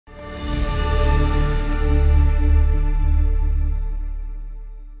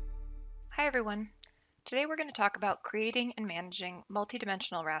everyone. Today we're going to talk about creating and managing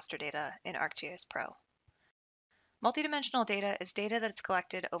multidimensional raster data in ArcGIS Pro. Multidimensional data is data that's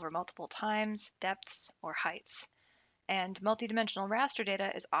collected over multiple times, depths, or heights. And multidimensional raster data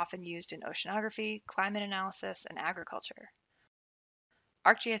is often used in oceanography, climate analysis, and agriculture.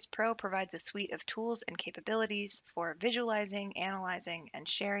 ArcGIS Pro provides a suite of tools and capabilities for visualizing, analyzing, and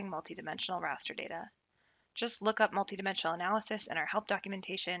sharing multidimensional raster data. Just look up multidimensional analysis in our help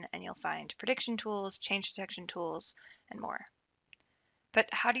documentation and you'll find prediction tools, change detection tools, and more. But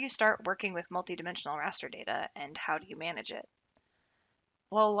how do you start working with multidimensional raster data and how do you manage it?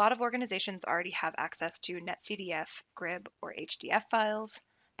 Well, a lot of organizations already have access to NetCDF, GRIB, or HDF files,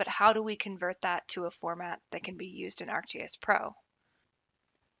 but how do we convert that to a format that can be used in ArcGIS Pro?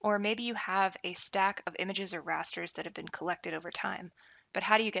 Or maybe you have a stack of images or rasters that have been collected over time, but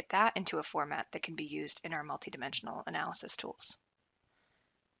how do you get that into a format that can be used in our multidimensional analysis tools?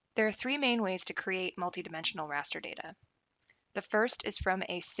 There are three main ways to create multidimensional raster data. The first is from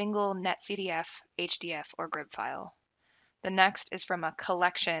a single NetCDF, HDF, or GRIB file. The next is from a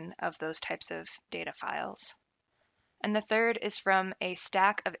collection of those types of data files. And the third is from a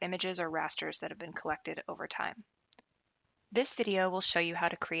stack of images or rasters that have been collected over time. This video will show you how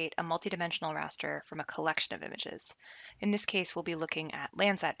to create a multidimensional raster from a collection of images. In this case, we'll be looking at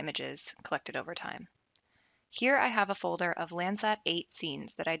Landsat images collected over time. Here I have a folder of Landsat 8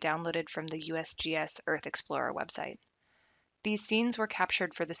 scenes that I downloaded from the USGS Earth Explorer website. These scenes were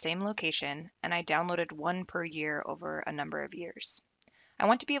captured for the same location, and I downloaded one per year over a number of years. I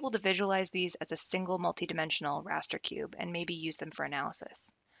want to be able to visualize these as a single multidimensional raster cube and maybe use them for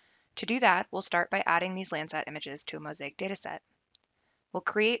analysis. To do that, we'll start by adding these Landsat images to a mosaic dataset. We'll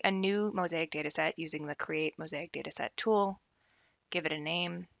create a new mosaic dataset using the Create Mosaic Dataset tool, give it a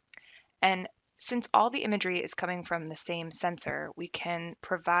name, and since all the imagery is coming from the same sensor, we can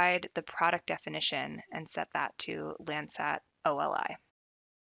provide the product definition and set that to Landsat OLI.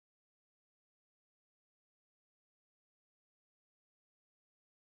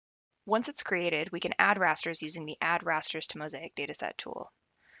 Once it's created, we can add rasters using the Add Rasters to Mosaic Dataset tool.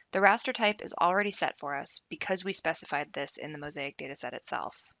 The raster type is already set for us because we specified this in the mosaic dataset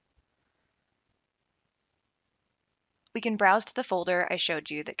itself. We can browse to the folder I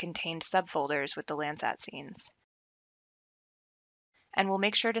showed you that contained subfolders with the Landsat scenes. And we'll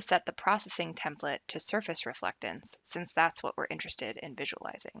make sure to set the processing template to surface reflectance, since that's what we're interested in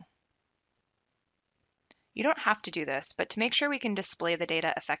visualizing. You don't have to do this, but to make sure we can display the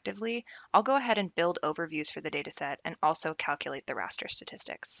data effectively, I'll go ahead and build overviews for the dataset and also calculate the raster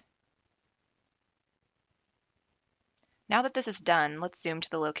statistics. Now that this is done, let's zoom to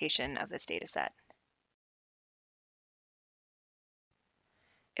the location of this dataset.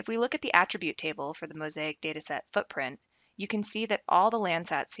 If we look at the attribute table for the mosaic dataset footprint, you can see that all the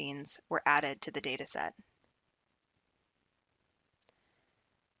Landsat scenes were added to the dataset.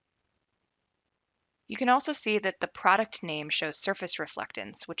 You can also see that the product name shows surface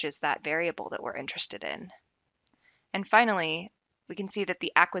reflectance, which is that variable that we're interested in. And finally, we can see that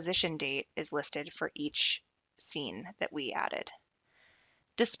the acquisition date is listed for each scene that we added.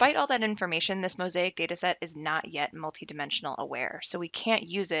 Despite all that information, this mosaic dataset is not yet multidimensional aware, so we can't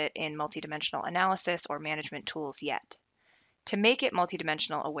use it in multidimensional analysis or management tools yet. To make it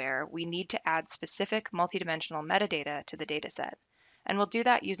multidimensional aware, we need to add specific multidimensional metadata to the dataset, and we'll do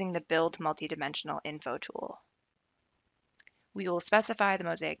that using the Build Multidimensional Info tool. We will specify the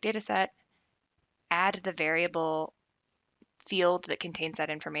mosaic dataset, add the variable field that contains that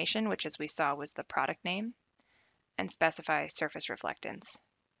information, which as we saw was the product name, and specify surface reflectance.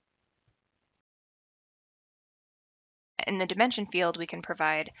 In the dimension field, we can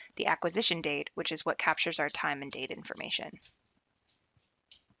provide the acquisition date, which is what captures our time and date information.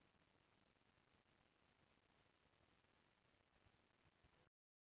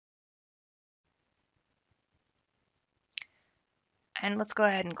 And let's go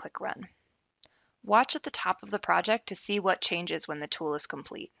ahead and click Run. Watch at the top of the project to see what changes when the tool is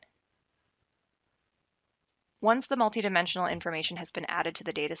complete. Once the multidimensional information has been added to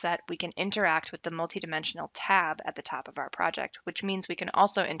the dataset, we can interact with the multidimensional tab at the top of our project, which means we can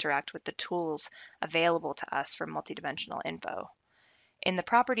also interact with the tools available to us for multidimensional info. In the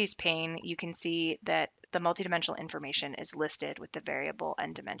Properties pane, you can see that the multidimensional information is listed with the variable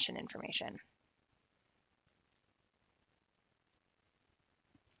and dimension information.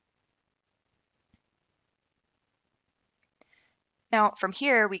 Now, from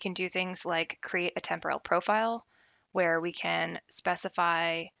here, we can do things like create a temporal profile where we can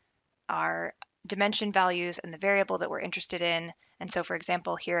specify our dimension values and the variable that we're interested in. And so, for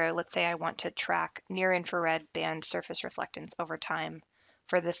example, here, let's say I want to track near infrared band surface reflectance over time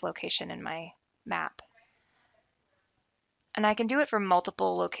for this location in my map. And I can do it for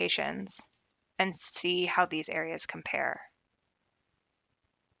multiple locations and see how these areas compare.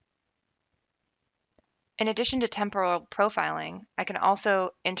 In addition to temporal profiling, I can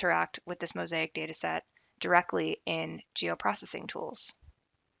also interact with this mosaic dataset directly in geoprocessing tools.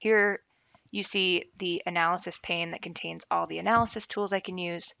 Here you see the analysis pane that contains all the analysis tools I can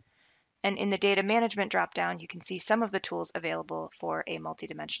use. And in the data management dropdown, you can see some of the tools available for a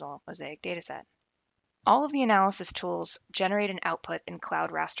multidimensional mosaic dataset. All of the analysis tools generate an output in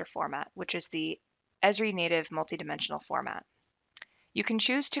Cloud Raster format, which is the Esri native multidimensional format. You can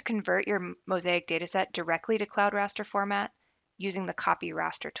choose to convert your mosaic dataset directly to Cloud Raster format using the Copy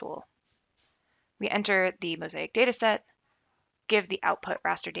Raster tool. We enter the mosaic dataset, give the output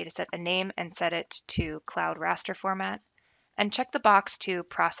raster dataset a name and set it to Cloud Raster format, and check the box to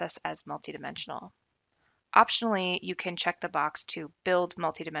process as multidimensional. Optionally, you can check the box to build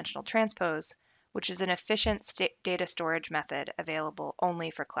multidimensional transpose, which is an efficient data storage method available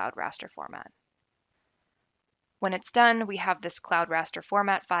only for Cloud Raster format. When it's done, we have this Cloud Raster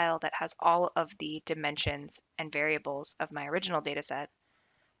format file that has all of the dimensions and variables of my original dataset,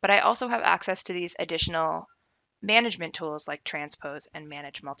 but I also have access to these additional management tools like transpose and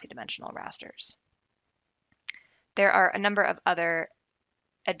manage multidimensional rasters. There are a number of other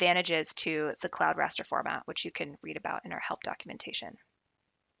advantages to the Cloud Raster format, which you can read about in our help documentation.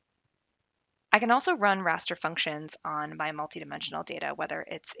 I can also run raster functions on my multidimensional data, whether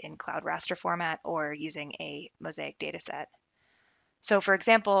it's in Cloud Raster format or using a mosaic dataset. So for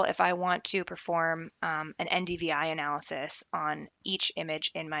example, if I want to perform an NDVI analysis on each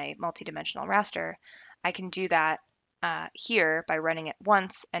image in my multidimensional raster, I can do that here by running it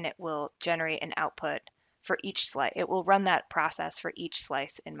once, and it will generate an output for each slice. It will run that process for each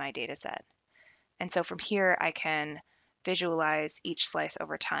slice in my dataset. And so from here, I can visualize each slice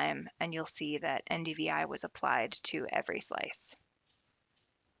over time, and you'll see that NDVI was applied to every slice.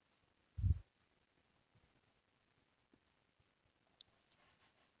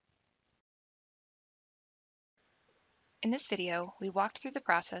 In this video, we walked through the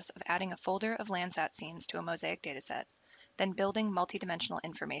process of adding a folder of Landsat scenes to a mosaic dataset, then building multidimensional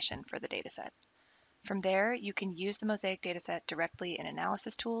information for the dataset. From there, you can use the mosaic dataset directly in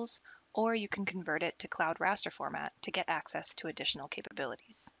analysis tools, or you can convert it to Cloud Raster format to get access to additional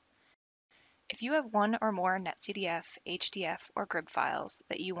capabilities. If you have one or more NetCDF, HDF, or GRIB files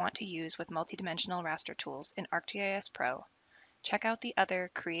that you want to use with multidimensional raster tools in ArcGIS Pro, check out the other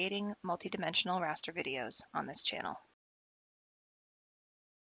Creating Multidimensional Raster videos on this channel.